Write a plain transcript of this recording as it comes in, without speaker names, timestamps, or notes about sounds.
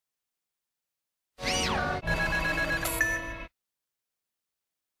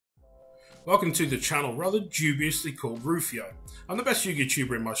Welcome to the channel rather dubiously called Rufioh. I'm the best Yu-Gi-Oh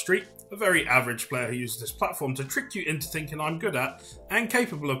tuber in my street, a very average player who uses this platform to trick you into thinking I'm good at and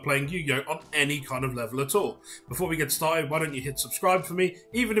capable of playing Yu-Gi-Oh on any kind of level at all. Before we get started, why don't you hit subscribe for me,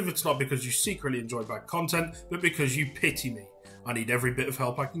 even if it's not because you secretly enjoy bad content, but because you pity me. I need every bit of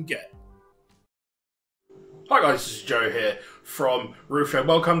help I can get. Hi guys, this is Joe here from Rufioh.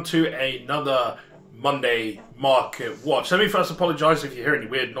 Welcome to another Monday market watch. Let me first apologise if you hear any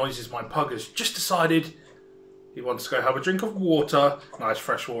weird noises. My pug has just decided he wants to go have a drink of water. Nice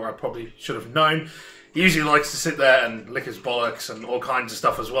fresh water, I probably should have known. He usually likes to sit there and lick his bollocks and all kinds of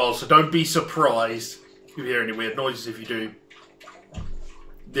stuff as well, so don't be surprised if you hear any weird noises. If you do,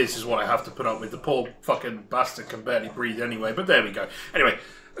 this is what I have to put up with. The poor fucking bastard can barely breathe anyway, but there we go. Anyway,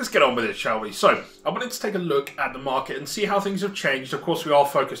 let's get on with it, shall we? So, I wanted to take a look at the market and see how things have changed. Of course, we are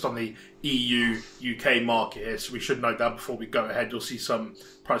focused on the EU, UK market here, so we should note that before we go ahead. You'll see some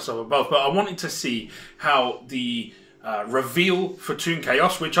price up above. But I wanted to see how the reveal for Toon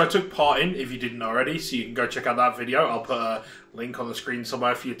Chaos, which I took part in, if you didn't already, so you can go check out that video. I'll put a link on the screen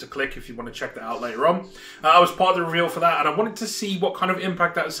somewhere for you to click if you want to check that out later on. I was part of the reveal for that, and I wanted to see what kind of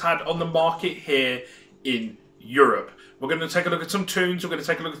impact that has had on the market here in Europe. We're going to take a look at some tunes. We're going to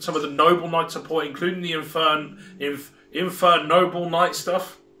take a look at some of the Noble Knight support, including the Infernoble Knight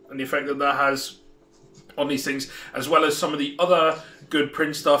stuff and the effect that that has on these things, as well as some of the other good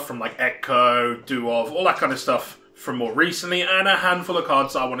print stuff from like ETCO, DUOV, all that kind of stuff from more recently, and a handful of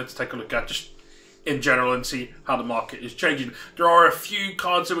cards that I wanted to take a look at just in general and see how the market is changing. There are a few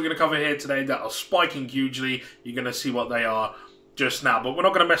cards that we're going to cover here today that are spiking hugely. You're going to see what they are just now, but we're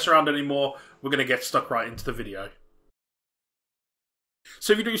not going to mess around anymore. We're going to get stuck right into the video.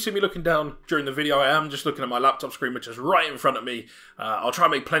 So if you do see me looking down during the video, I am just looking at my laptop screen, which is right in front of me. I'll try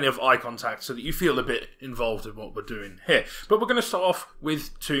and make plenty of eye contact so that you feel a bit involved in what we're doing here. But we're going to start off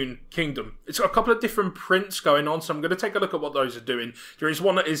with Toon Kingdom. It's got a couple of different prints going on, so I'm going to take a look at what those are doing. There is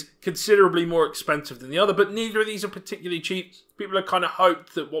one that is considerably more expensive than the other, but neither of these are particularly cheap. People have kind of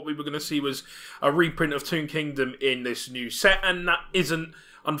hoped that what we were going to see was a reprint of Toon Kingdom in this new set, and that isn't,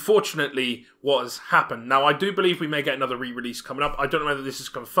 unfortunately, what has happened. Now, I do believe we may get another re-release coming up. I don't know whether this is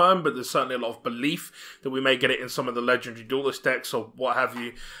confirmed, but there's certainly a lot of belief that we may get it in some of the Legendary Duelist decks or what have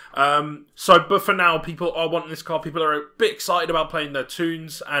you. But for now, people are wanting this card. People are a bit excited about playing their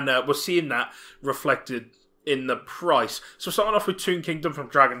tunes, and we're seeing that reflected in the price. So starting off with Toon Kingdom from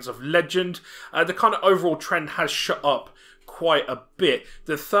Dragons of Legend, the kind of overall trend has shut up quite a bit.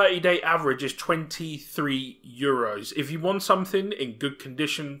 The 30-day average is €23. If you want something in good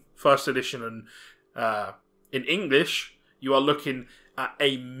condition, first edition and in English, you are looking at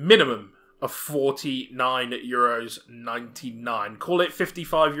a minimum of €49.99. Call it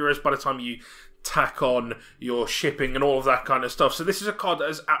 €55 by the time you tack on your shipping and all of that kind of stuff. So this is a card that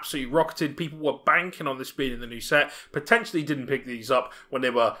has absolutely rocketed. People were banking on this being in the new set, potentially didn't pick these up when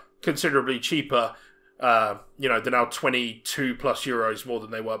they were considerably cheaper. They're now 22 plus euros more than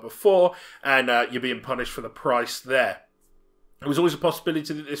they were before, and you're being punished for the price there. There was always a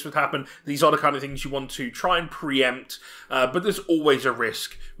possibility that this would happen. These are the kind of things you want to try and preempt, but there's always a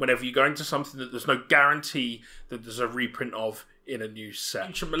risk whenever you go into something that there's no guarantee that there's a reprint of in a new set.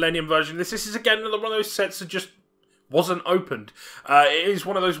 Ancient Millennium version. This is again another one of those sets that just wasn't opened. It is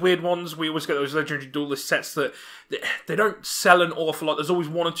one of those weird ones. We always get those Legendary Duelist sets that they don't sell an awful lot. There's always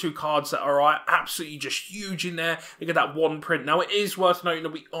one or two cards that are absolutely just huge in there. You get that one print. Now, it is worth noting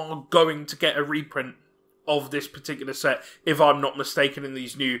that we are going to get a reprint of this particular set, if I'm not mistaken, in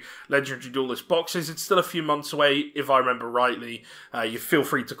these new Legendary Duelist boxes. It's still a few months away, if I remember rightly. You feel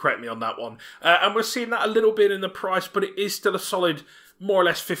free to correct me on that one. And we're seeing that a little bit in the price, but it is still a solid more or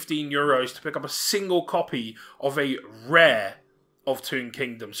less €15 to pick up a single copy of a rare of Toon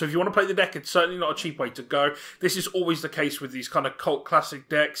Kingdom. So if you want to play the deck, it's certainly not a cheap way to go. This is always the case with these kind of cult classic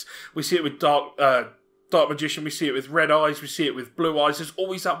decks. We see it with Dark Magician, we see it with Red Eyes, we see it with Blue Eyes. There's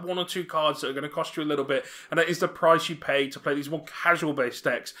always that one or two cards that are going to cost you a little bit, and that is the price you pay to play these more casual-based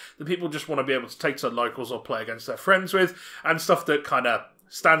decks that people just want to be able to take to locals or play against their friends with, and stuff that kind of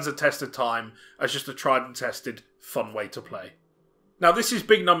stands the test of time as just a tried and tested fun way to play. Now, this is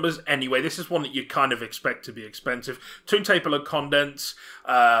big numbers anyway. This is one that you kind of expect to be expensive. Toon Table and Condense,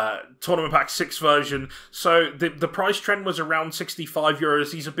 Tournament Pack 6 version. So the price trend was around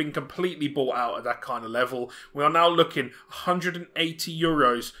 €65. These have been completely bought out at that kind of level. We are now looking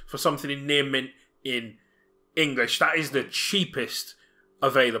 €180 for something in near mint in English. That is the cheapest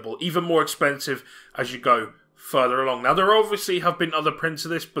available. Even more expensive as you go further along. Now, there obviously have been other prints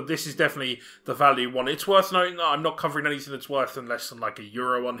of this, but this is definitely the value one. It's worth noting that I'm not covering anything that's worth less than like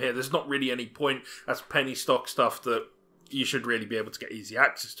 €1 on here. There's not really any point. That's penny stock stuff that you should really be able to get easy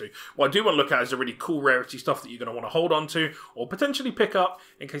access to. What I do want to look at is the really cool rarity stuff that you're going to want to hold on to or potentially pick up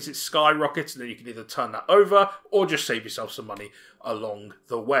in case it skyrockets, and then you can either turn that over or just save yourself some money along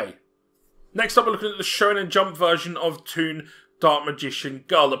the way. Next up, we're looking at the Shonen Jump version of Toon Dark Magician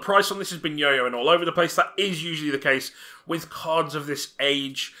Girl. The price on this has been yo-yoing all over the place. That is usually the case with cards of this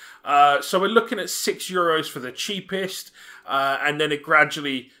age. So we're looking at €6 for the cheapest, and then it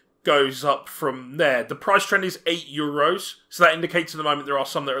gradually goes up from there. The price trend is €8, so that indicates at the moment there are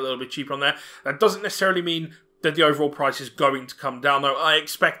some that are a little bit cheaper on there. That doesn't necessarily mean that the overall price is going to come down, though. I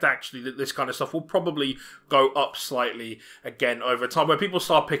expect actually that this kind of stuff will probably go up slightly again over time, where people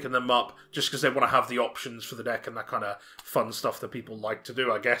start picking them up just because they want to have the options for the deck and that kind of fun stuff that people like to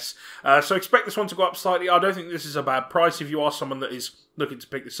do, I guess. So expect this one to go up slightly. I don't think this is a bad price if you are someone that is looking to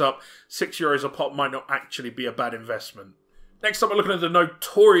pick this up. €6 a pop might not actually be a bad investment. Next up, we're looking at the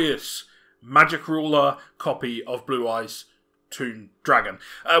notorious Magic Ruler copy of Blue Eyes Toon Dragon.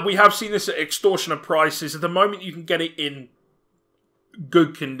 We have seen this at extortionate prices. At the moment, you can get it in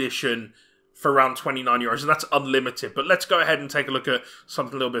good condition for around €29, and that's unlimited. But let's go ahead and take a look at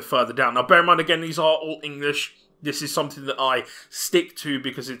something a little bit further down. Now, bear in mind, again, these are all English. This is something that I stick to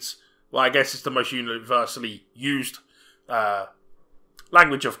because it's, well, I guess it's the most universally used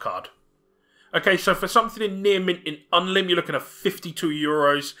language of card. Okay, so for something in near mint in Unlim, you're looking at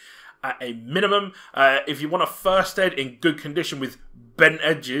 €52 at a minimum. If you want a first ed in good condition with bent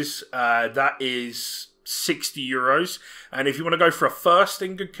edges, that is €60. And if you want to go for a first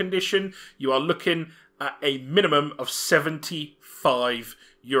in good condition, you are looking at a minimum of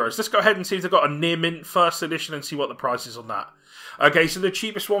 €75. Let's go ahead and see if they've got a near mint first edition and see what the price is on that. Okay, so the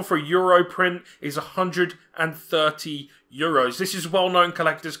cheapest one for a Euro print is €130. This is a well-known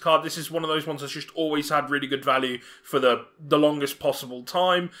collector's card. This is one of those ones that's just always had really good value for the longest possible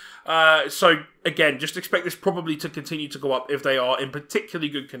time. So, again, just expect this probably to continue to go up if they are in particularly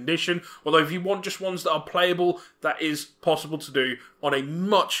good condition. Although, if you want just ones that are playable, that is possible to do on a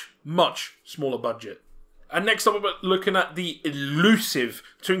much, much smaller budget. And next up, we're looking at the elusive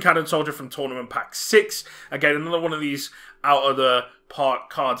Toon Cannon Soldier from Tournament Pack 6. Again, another one of these out-of-the-park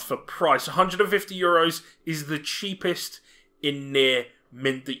cards for price. €150 is the cheapest in near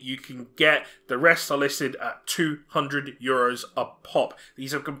mint that you can get. The rest are listed at €200 a pop.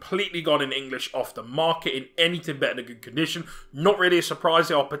 These have completely gone in English off the market in anything but in a good condition. Not really a surprise.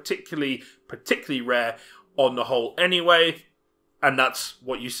 They are particularly rare on the whole anyway. And that's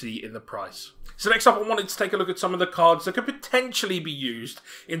what you see in the price. So next up, I wanted to take a look at some of the cards that could potentially be used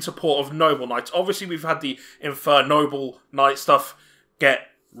in support of Noble Knights. Obviously, we've had the Infernoble Knight stuff get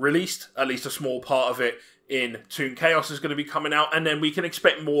released, at least a small part of it in Toon Chaos is going to be coming out, and then we can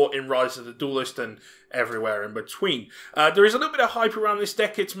expect more in Rise of the Duelist and everywhere in between. There is a little bit of hype around this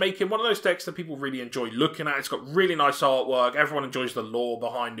deck. It's making one of those decks that people really enjoy looking at. It's got really nice artwork. Everyone enjoys the lore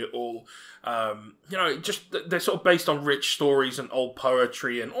behind it all. You know, just they're sort of based on rich stories and old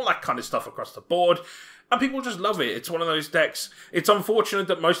poetry and all that kind of stuff across the board. And people just love it. It's one of those decks. It's unfortunate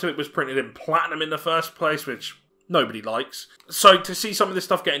that most of it was printed in platinum in the first place, which nobody likes. So to see some of this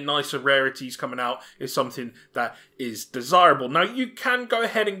stuff getting nicer rarities coming out is something that is desirable. Now, you can go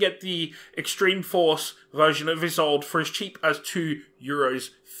ahead and get the Extreme Force version of Isolde for as cheap as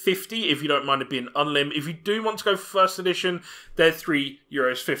 €2.50 if you don't mind it being unlim. If you do want to go for first edition, they're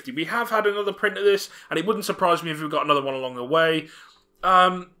 €3.50. We have had another print of this, and it wouldn't surprise me if we've got another one along the way.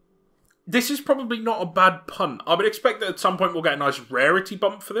 This is probably not a bad punt. I would expect that at some point we'll get a nice rarity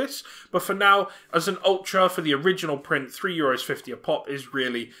bump for this. But for now, as an Ultra for the original print, €3.50 a pop is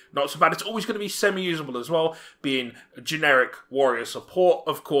really not so bad. It's always going to be semi-usable as well. Being a generic warrior support,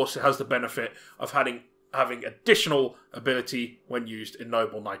 of course, it has the benefit of having additional ability when used in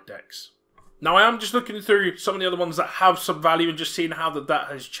Noble Knight decks. Now, I am just looking through some of the other ones that have some value and just seeing how that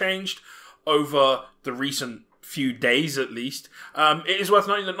has changed over the recent few days at least. It is worth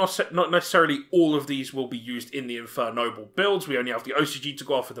noting that not necessarily all of these will be used in the Infernoble builds. We only have the OCG to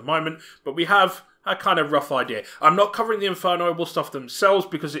go off at the moment, but we have a kind of rough idea. I'm not covering the Infernoble stuff themselves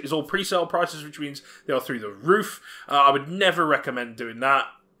because it is all pre-sale prices, which means they are through the roof. I would never recommend doing that,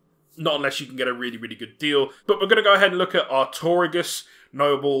 not unless you can get a really, really good deal. But we're going to go ahead and look at Artorigus,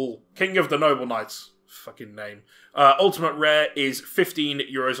 King of the Noble Knights. Fucking name. Ultimate Rare is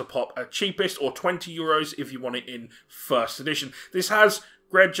 €15 a pop at cheapest, or €20 if you want it in first edition. This has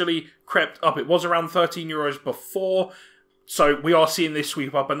gradually crept up. It was around €13 before, So we are seeing this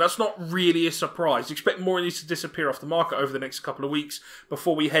sweep up, and that's not really a surprise. Expect more of these to disappear off the market over the next couple of weeks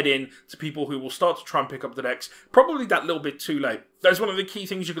before we head in to people who will start to try and pick up the decks. Probably that little bit too late. That's one of the key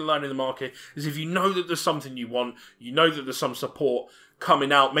things you can learn in the market, is if you know that there's something you want, you know that there's some support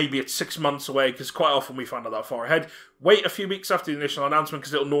coming out, maybe it's 6 months away, because quite often we find out that far ahead. Wait a few weeks after the initial announcement,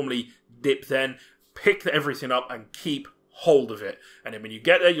 because it'll normally dip then. Pick everything up and keep hold of it, and then when you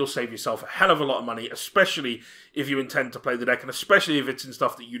get there, you'll save yourself a hell of a lot of money, especially if you intend to play the deck, and especially if it's in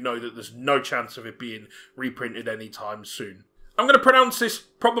stuff that you know that there's no chance of it being reprinted anytime soon. I'm going to pronounce this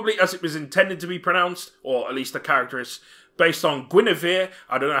probably as it was intended to be pronounced, or at least the character is based on Guinevere.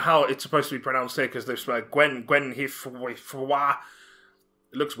 I don't know how it's supposed to be pronounced here, because they've spelled Gwen Hifwa.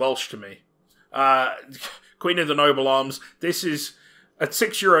 It looks Welsh to me. Queen of the Noble Arms. This is at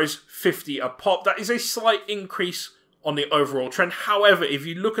 €6.50 a pop. That is a slight increase on the overall trend. However, if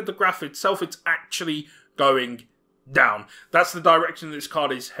you look at the graph itself, it's actually going down. That's the direction this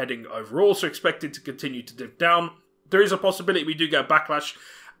card is heading overall, so expect it to continue to dip down. There is a possibility we do get a backlash,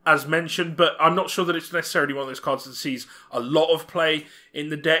 as mentioned, but I'm not sure that it's necessarily one of those cards that sees a lot of play in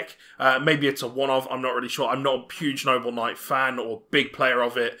the deck. Maybe it's a one-off, I'm not really sure. I'm not a huge Noble Knight fan or big player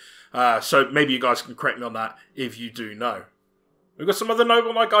of it, so maybe you guys can correct me on that if you do know. We've got some other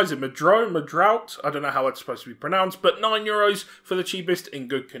Noble Knight guys in Madrout, I don't know how it's supposed to be pronounced, but €9 for the cheapest in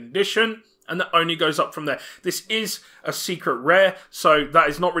good condition, and that only goes up from there. This is a secret rare, so that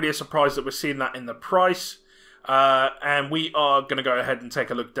is not really a surprise that we're seeing that in the price. And we are going to go ahead and take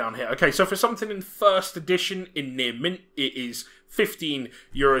a look down here. Okay, so for something in first edition in near mint, it is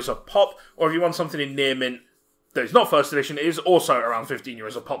 €15 a pop, or if you want something in near mint that is not first edition, it is also around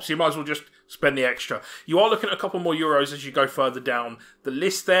 €15 a pop, so you might as well just spend the extra. You are looking at a couple more euros as you go further down the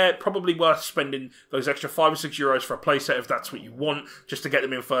list there. Probably worth spending those extra €5 or €6 for a playset if that's what you want, just to get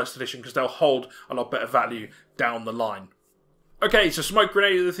them in first edition, because they'll hold a lot better value down the line. Okay, so Smoke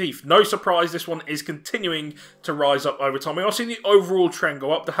Grenade of the Thief. No surprise, this one is continuing to rise up over time. We are seeing the overall trend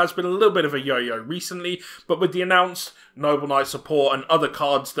go up. There has been a little bit of a yo-yo recently, but with the announced Noble Knight support and other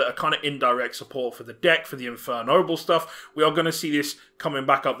cards that are kind of indirect support for the deck, for the Infernoble stuff, we are going to see this coming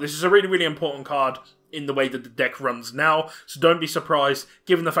back up. This is a really, really important card in the way that the deck runs now, so don't be surprised,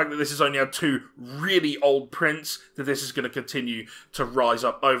 given the fact that this has only had 2 really old prints, that this is going to continue to rise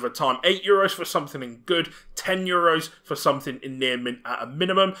up over time. €8 for something in good, €10 for something in near mint at a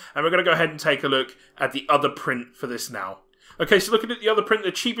minimum, and we're going to go ahead and take a look at the other print for this now. Okay, so looking at the other print,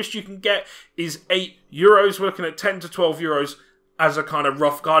 the cheapest you can get is €8. We're looking at €10 to €12 as a kind of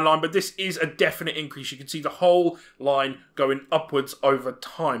rough guideline, but this is a definite increase. You can see the whole line going upwards over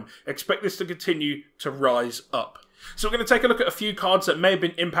time. Expect this to continue to rise up. So we're going to take a look at a few cards that may have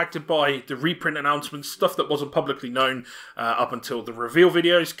been impacted by the reprint announcements, stuff that wasn't publicly known up until the reveal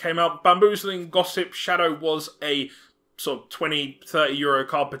videos came out. Bamboozling Gossip Shadow was a sort of €20, €30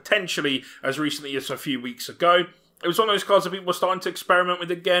 card, potentially as recently as a few weeks ago. It was one of those cards that people were starting to experiment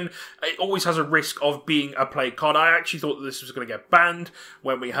with again. It always has a risk of being a played card. I actually thought that this was going to get banned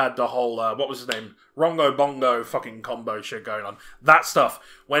when we had the whole, what was his name? Rongo Bongo fucking combo shit going on. That stuff.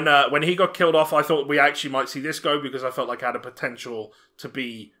 When he got killed off, I thought we actually might see this go, because I felt like it had a potential to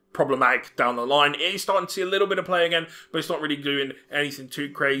be problematic down the line. It is starting to see a little bit of play again, but it's not really doing anything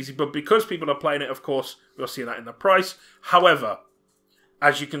too crazy. But because people are playing it, of course, we're seeing that in the price. However,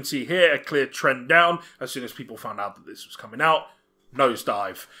 as you can see here, a clear trend down as soon as people found out that this was coming out.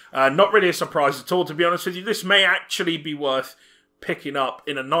 Nosedive. Not really a surprise at all, to be honest with you. This may actually be worth picking up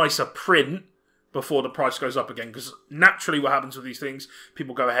in a nicer print before the price goes up again, because naturally what happens with these things,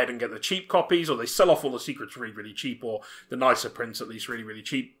 people go ahead and get the cheap copies, or they sell off all the secrets really, really cheap, or the nicer prints at least really, really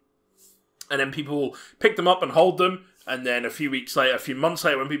cheap. And then people will pick them up and hold them, and then a few weeks later, a few months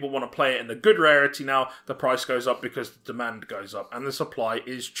later, when people want to play it in the good rarity now, the price goes up because the demand goes up and the supply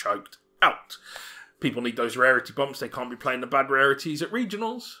is choked out. People need those rarity bumps. They can't be playing the bad rarities at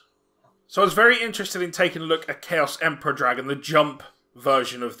regionals. So I was very interested in taking a look at Chaos Emperor Dragon, the Jump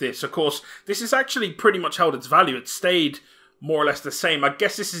version of this. Of course, this has actually pretty much held its value. It stayed more or less the same. I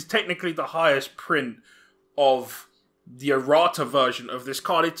guess this is technically the highest print of the errata version of this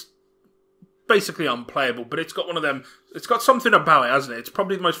card. It's basically unplayable, but it's got one of them, it's got something about it, hasn't it? It's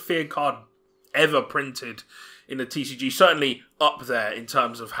probably the most feared card ever printed in the TCG, certainly up there in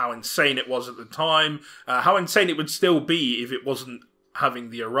terms of how insane it was at the time, how insane it would still be if it wasn't having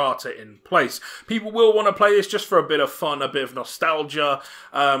the errata in place. People will want to play this just for a bit of fun, a bit of nostalgia.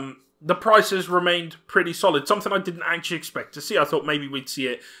 The prices remained pretty solid, something I didn't actually expect to see. I thought maybe we'd see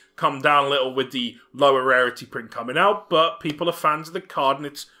it come down a little with the lower rarity print coming out, but people are fans of the card and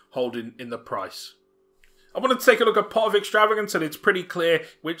it's holding in the price. I wanted to take a look at Pot of Extravagance, and it's pretty clear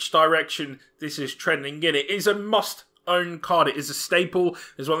which direction this is trending in. It is a must own card. It is a staple.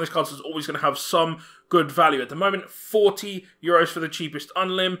 It's one of those cards that's always going to have some good value. At the moment, €40 for the cheapest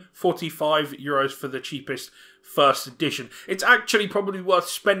Unlim, €45 for the cheapest first edition. It's actually probably worth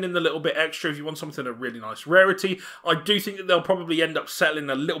spending the little bit extra if you want something a really nice rarity. I do think that they'll probably end up settling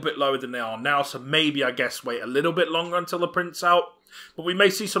a little bit lower than they are now, so maybe, I guess, wait a little bit longer until the print's out. But we may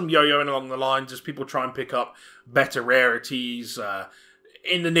see some yo-yoing along the lines as people try and pick up better rarities.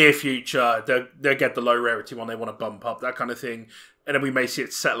 In the near future, they'll get the low rarity one they want to bump up, that kind of thing. And then we may see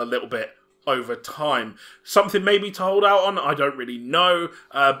it settle a little bit over time. Something maybe to hold out on, I don't really know.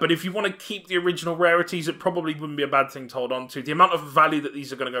 But if you want to keep the original rarities, it probably wouldn't be a bad thing to hold on to. The amount of value that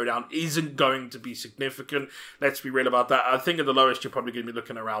these are going to go down isn't going to be significant. Let's be real about that. I think at the lowest, you're probably going to be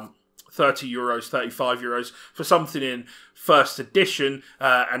looking around €30, €35 for something in first edition.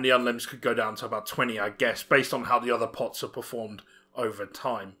 And the Unlims could go down to about 20, I guess, based on how the other pots have performed over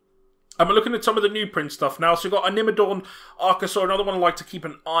time. And we're looking at some of the new print stuff now. So we've got Animadorned Archosaur, another one I'd like to keep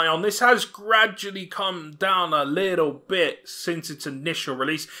an eye on. This has gradually come down a little bit since its initial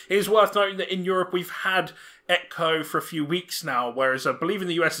release. It is worth noting that in Europe we've had ETCO for a few weeks now, whereas I believe in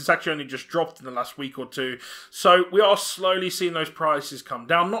the US it's actually only just dropped in the last week or two. So we are slowly seeing those prices come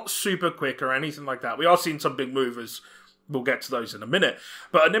down. Not super quick or anything like that. We are seeing some big movers. We'll get to those in a minute.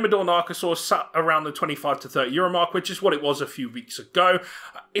 But Animadorned Archosaur sat around the €25 to €30 mark, which is what it was a few weeks ago.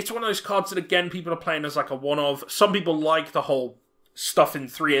 It's one of those cards that, again, people are playing as like a one-of. Some people like the whole stuffing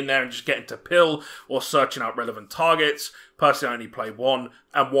 3 in there and just getting to pill or searching out relevant targets. Personally, I only play 1,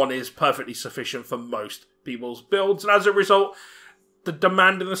 and 1 is perfectly sufficient for most people's builds. And as a result, the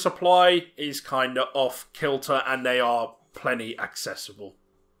demand and the supply is kind of off kilter, and they are plenty accessible.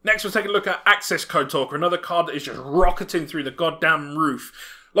 Next, we'll take a look at Accesscode Talker, another card that is just rocketing through the goddamn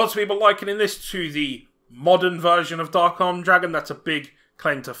roof. Lots of people likening this to the modern version of Dark Armed Dragon. That's a big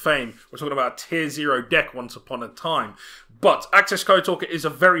claim to fame. We're talking about a tier 0 deck once upon a time. But Accesscode Talker is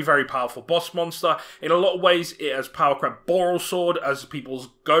a very, very powerful boss monster. In a lot of ways, it has Powercrab Boral Sword as people's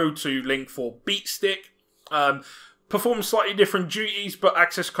go-to link for Beat Stick. Performs slightly different duties, but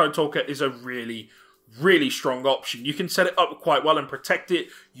Accesscode Talker is a really strong option. You can set it up quite well and protect it.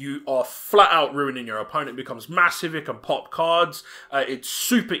 You are flat out ruining your opponent. It becomes massive. It can pop cards. It's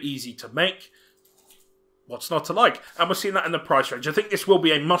super easy to make. What's not to like? And we're seeing that in the price range. I think this will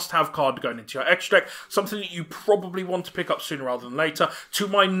be a must-have card going into your extra deck. Something that you probably want to pick up sooner rather than later. To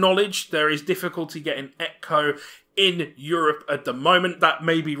my knowledge, there is difficulty getting ETCO in Europe at the moment. That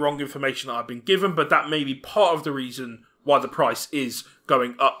may be wrong information that I've been given, but that may be part of the reason why the price is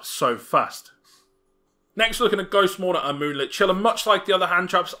going up so fast. Next, looking at Ghost Mourner and Moonlit Chiller. Much like the other hand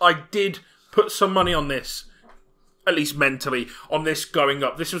traps, I did put some money on this, at least mentally, on this going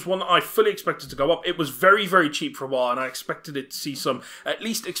up. This was one that I fully expected to go up. It was very, very cheap for a while, and I expected it to see some, at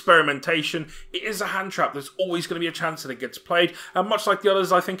least, experimentation. It is a hand trap. There's always going to be a chance that it gets played, and much like the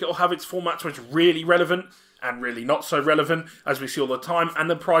others, I think it'll have its formats where it's really relevant and really not so relevant, as we see all the time, and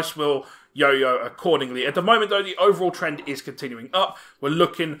the price will yo-yo accordingly. At the moment, though, the overall trend is continuing up. We're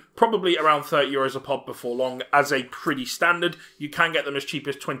looking probably around €30 a pop before long as a pretty standard. You can get them as cheap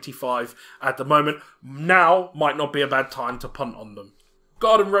as 25 at the moment. Now might not be a bad time to punt on them.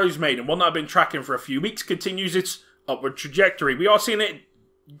 Garden Rose Maiden, one that I've been tracking for a few weeks, continues its upward trajectory. We are seeing it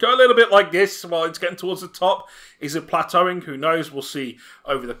go a little bit like this while it's getting towards the top. Is it plateauing? Who knows? We'll see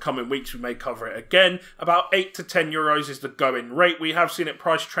over the coming weeks. We may cover it again. About €8 to €10 is the going rate. We have seen it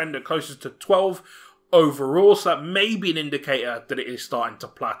price trend at closer to 12 overall, so that may be an indicator that it is starting to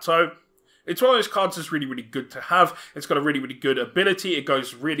plateau. It's one of those cards that's really, really good to have. It's got a really, really good ability. It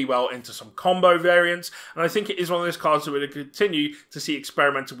goes really well into some combo variants. And I think it is one of those cards that we're going to continue to see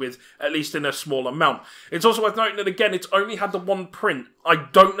experimented with, at least in a small amount. It's also worth noting that, again, it's only had the one print. I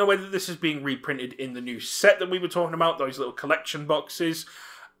don't know whether this is being reprinted in the new set that we were talking about, those little collection boxes.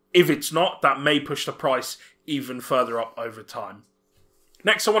 If it's not, that may push the price even further up over time.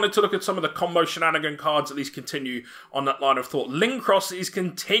 Next, I wanted to look at some of the combo shenanigan cards, at least continue on that line of thought. Lincross is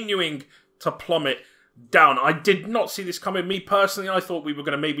continuing to plummet down. I did not see this coming. Me personally, I thought we were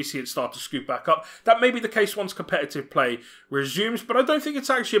going to maybe see it start to scoop back up. That may be the case once competitive play resumes, but I don't think it's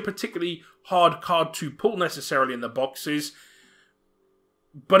actually a particularly hard card to pull necessarily in the boxes.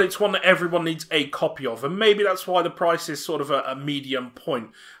 But it's one that everyone needs a copy of, and maybe that's why the price is sort of a medium point.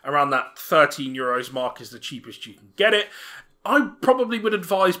 Around that €13 mark is the cheapest you can get it. I probably would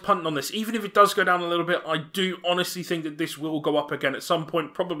advise punting on this. Even if it does go down a little bit, I do honestly think that this will go up again at some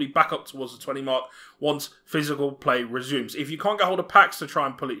point, probably back up towards the 20 mark once physical play resumes. If you can't get hold of packs to try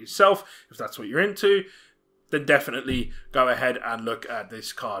and pull it yourself, if that's what you're into, then definitely go ahead and look at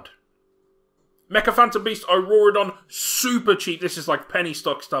this card. Mecha Phantom Beast Auroradon, super cheap. This is like penny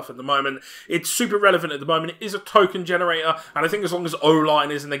stock stuff at the moment. It's super relevant at the moment. It is a token generator, and I think as long as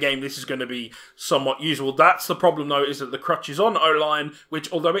O-Line is in the game, this is going to be somewhat usable. That's the problem, though, is that the crutch is on O-Line, which,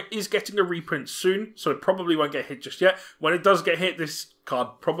 although it is getting a reprint soon, so it probably won't get hit just yet. When it does get hit, this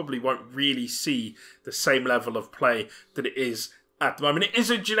card probably won't really see the same level of play that it is at the moment. It is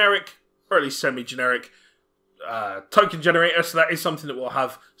a generic, or at least semi-generic, token generator, so that is something that will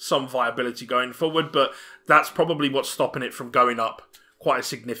have some viability going forward, but that's probably what's stopping it from going up quite a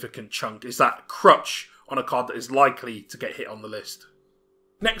significant chunk, is that crutch on a card that is likely to get hit on the list.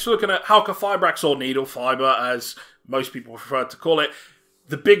 Next, we're looking at Halka Fibrax, or Needle Fiber, as most people prefer to call it.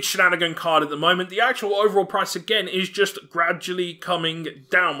 The big shenanigan card at the moment. The actual overall price, again, is just gradually coming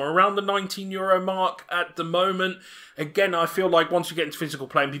down. We're around the €19 mark at the moment. Again, I feel like once we get into physical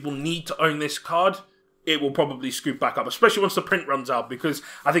play and people need to own this card, it will probably scoop back up, especially once the print runs out, because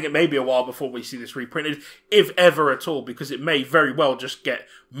I think it may be a while before we see this reprinted, if ever at all, because it may very well just get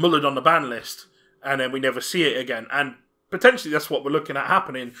mullered on the ban list, and then we never see it again. And potentially that's what we're looking at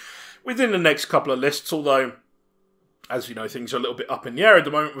happening within the next couple of lists, although, as you know, things are a little bit up in the air at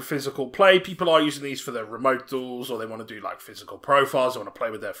the moment with physical play. People are using these for their remote duels, or they want to do like physical profiles, they want to play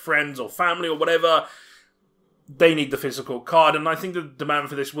with their friends or family or whatever. They need the physical card, and I think the demand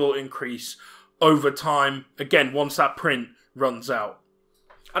for this will increase over time, again, once that print runs out.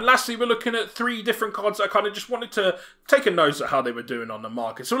 And lastly, we're looking at 3 different cards that I kind of just wanted to take a nose at how they were doing on the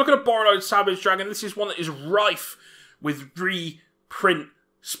market. So we're looking at Borrowed Savage Dragon. This is one that is rife with reprint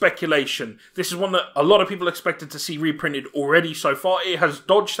speculation. This is one that a lot of people expected to see reprinted already so far. It has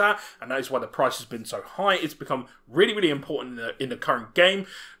dodged that, and that is why the price has been so high. It's become really, really important in the current game.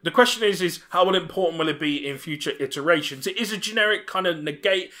 The question is how important will it be in future iterations? It is a generic kind of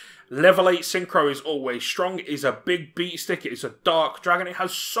negate. Level 8 Synchro is always strong. It is a big beat stick. It is a dark dragon. It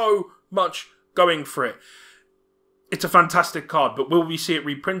has so much going for it. It's a fantastic card, but will we see it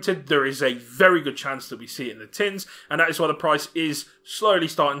reprinted? There is a very good chance that we see it in the tins, and that is why the price is slowly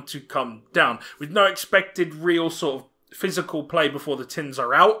starting to come down. With no expected real sort of physical play before the tins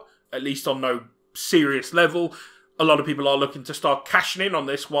are out, at least on no serious level, a lot of people are looking to start cashing in on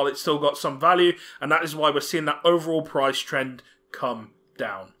this while it's still got some value, and that is why we're seeing that overall price trend come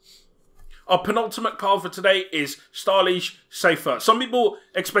down. Our penultimate card for today is Starliege Safer. Some people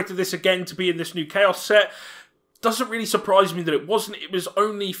expected this again to be in this new Chaos set. Doesn't really surprise me that it wasn't. It was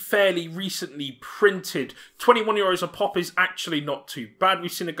only fairly recently printed. €21 a pop is actually not too bad.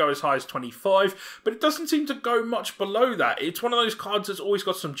 We've seen it go as high as 25, but it doesn't seem to go much below that. It's one of those cards that's always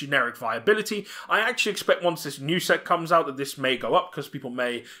got some generic viability. I actually expect once this new set comes out that this may go up, because people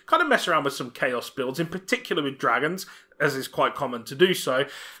may kind of mess around with some Chaos builds, in particular with dragons, as is quite common to do so.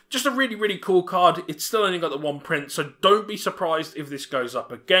 Just a really, really cool card. It's still only got the 1 print, so don't be surprised if this goes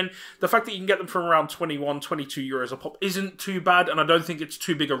up again. The fact that you can get them from around 21, €22 a pop isn't too bad, and I don't think it's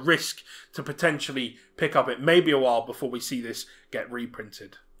too big a risk to potentially pick up. It may be a while before we see this get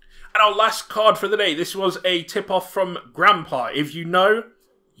reprinted. And our last card for the day, this was a tip-off from Grandpa. If you know,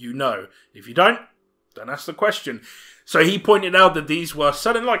 you know. If you don't ask the question. So he pointed out that these were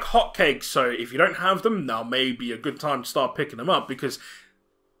selling like hotcakes, so if you don't have them, now may be a good time to start picking them up, because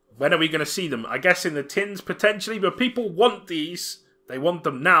when are we going to see them? I guess in the tins potentially, but people want these. They want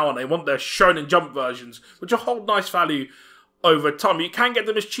them now, and they want their Shonen Jump versions, which will hold nice value over time. You can get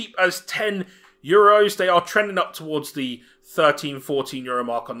them as cheap as €10. They are trending up towards the €13, €14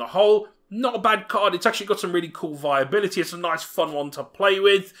 mark on the whole. Not a bad card. It's actually got some really cool viability. It's a nice, fun one to play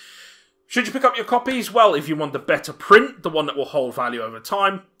with. Should you pick up your copies? Well, if you want the better print, the one that will hold value over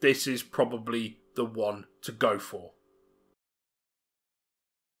time, this is probably the one to go for.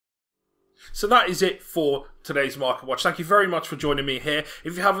 So that is it for today's Market Watch. Thank you very much for joining me here.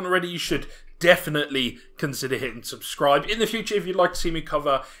 If you haven't already, you should definitely consider hitting subscribe. In the future, if you'd like to see me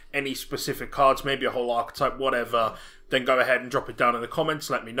cover any specific cards, maybe a whole archetype, whatever, then go ahead and drop it down in the comments.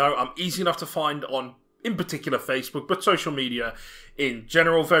 Let me know. I'm easy enough to find on, in particular, Facebook, but social media in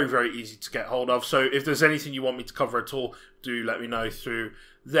general, very, very easy to get hold of. So if there's anything you want me to cover at all, do let me know through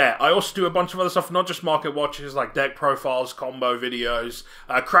there. I also do a bunch of other stuff, not just market watches, like deck profiles, combo videos,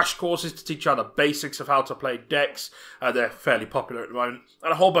 crash courses to teach you the basics of how to play decks. They're fairly popular at the moment,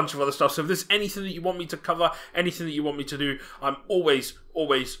 and a whole bunch of other stuff. So if there's anything that you want me to cover, anything that you want me to do, I'm always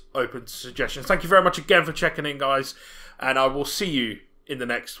open to suggestions. Thank you very much again for checking in, guys, and I will see you in the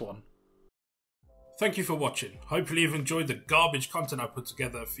next one. Thank you for watching. Hopefully you've enjoyed the garbage content I put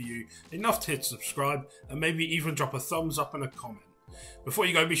together for you enough to hit subscribe, and maybe even drop a thumbs up and a comment. Before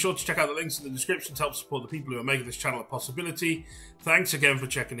you go, be sure to check out the links in the description to help support the people who are making this channel a possibility. Thanks again for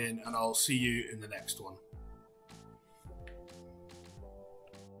checking in, and I'll see you in the next one.